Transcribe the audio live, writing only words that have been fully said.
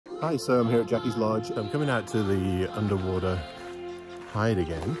Hi, so I'm here at Jaci's Lodge. I'm coming out to the underwater hide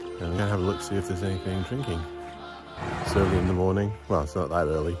again, and I'm gonna have a look, see if there's anything drinking. It's early in the morning. Well, it's not that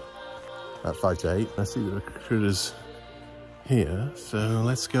early. At 5 to 8. I see the critters here, so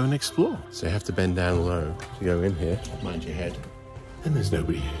let's go and explore. So you have to bend down low to go in here. Mind your head. And there's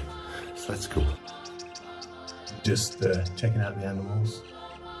nobody here, so that's cool. Just checking out the animals.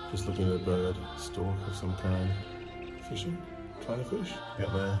 Just looking at a bird, stork of some kind. Fishing, trying to fish.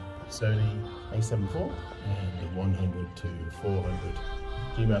 Got my Sony A7 IV and a 100 to 400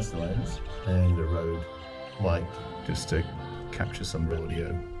 G-Master lens and a Rode mic just to capture some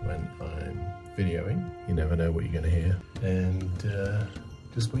audio when I'm videoing. You never know what you're going to hear. And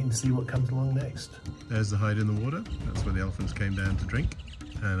just waiting to see what comes along next. There's the hide in the water. That's where the elephants came down to drink.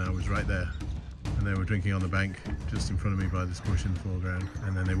 And I was right there. And they were drinking on the bank just in front of me by this bush in the foreground.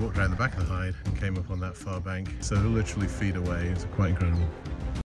 And then they walked around the back of the hide and came up on that far bank. So they'll literally feed away. It's quite incredible.